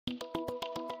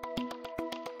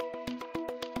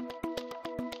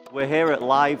We're here at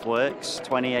LiveWorks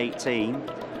 2018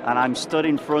 and I'm stood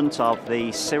in front of the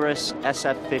Cirrus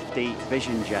SF-50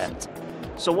 Vision Jet.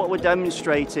 So what we're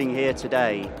demonstrating here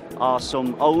today are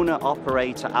some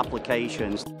owner-operator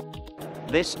applications.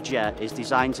 This jet is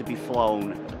designed to be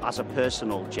flown as a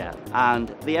personal jet, and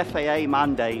the FAA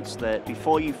mandates that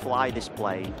before you fly this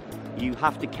plane, you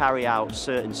have to carry out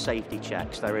certain safety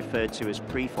checks. They're referred to as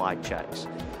pre-flight checks.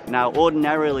 Now,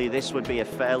 ordinarily, this would be a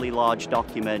fairly large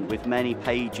document with many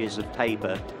pages of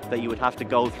paper that you would have to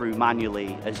go through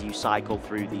manually as you cycle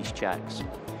through these checks.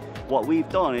 What we've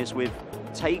done is we've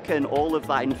taken all of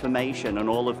that information and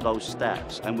all of those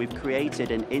steps, and we've created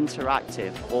an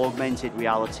interactive augmented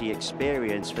reality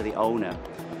experience for the owner.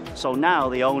 So now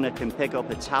the owner can pick up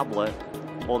a tablet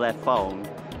or their phone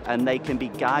and they can be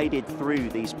guided through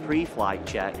these pre-flight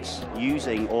checks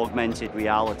using augmented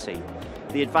reality.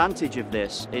 The advantage of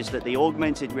this is that the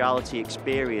augmented reality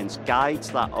experience guides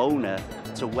that owner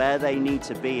to where they need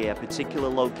to be at a particular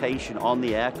location on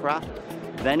the aircraft.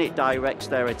 Then it directs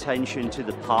their attention to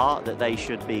the part that they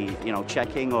should be,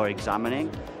 checking or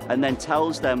examining, and then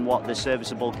tells them what the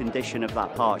serviceable condition of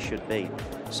that part should be.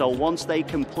 So once they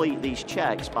complete these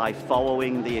checks by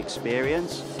following the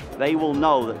experience, they will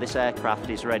know that this aircraft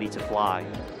is ready to fly.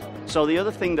 So the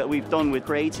other thing that we've done, we've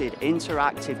created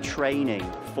interactive training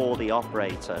for the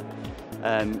operator.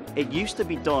 It used to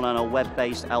be done on a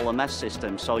web-based LMS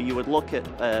system, so you would look at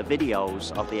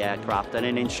videos of the aircraft and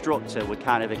an instructor would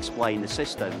kind of explain the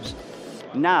systems.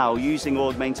 Now, using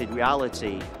augmented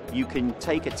reality, you can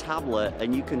take a tablet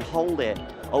and you can hold it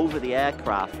over the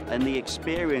aircraft and the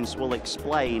experience will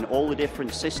explain all the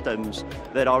different systems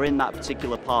that are in that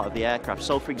particular part of the aircraft.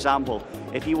 So for example,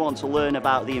 if you want to learn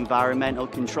about the environmental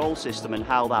control system and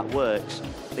how that works,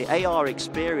 the AR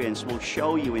experience will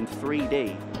show you in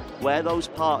 3D where those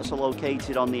parts are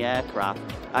located on the aircraft,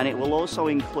 and it will also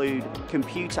include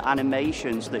computer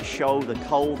animations that show the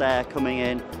cold air coming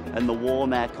in and the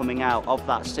warm air coming out of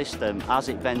that system as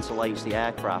it ventilates the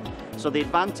aircraft. So the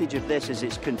advantage of this is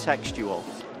it's contextual.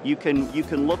 You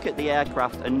can look at the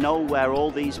aircraft and know where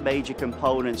all these major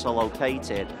components are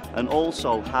located and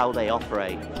also how they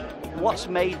operate. What's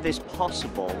made this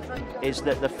possible is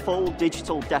that the full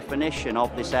digital definition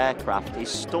of this aircraft is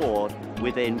stored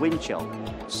within Windchill.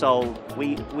 So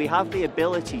we have the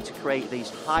ability to create these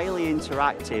highly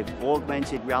interactive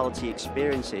augmented reality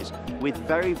experiences with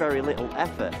very, very little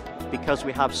effort because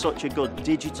we have such a good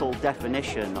digital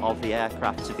definition of the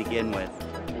aircraft to begin with.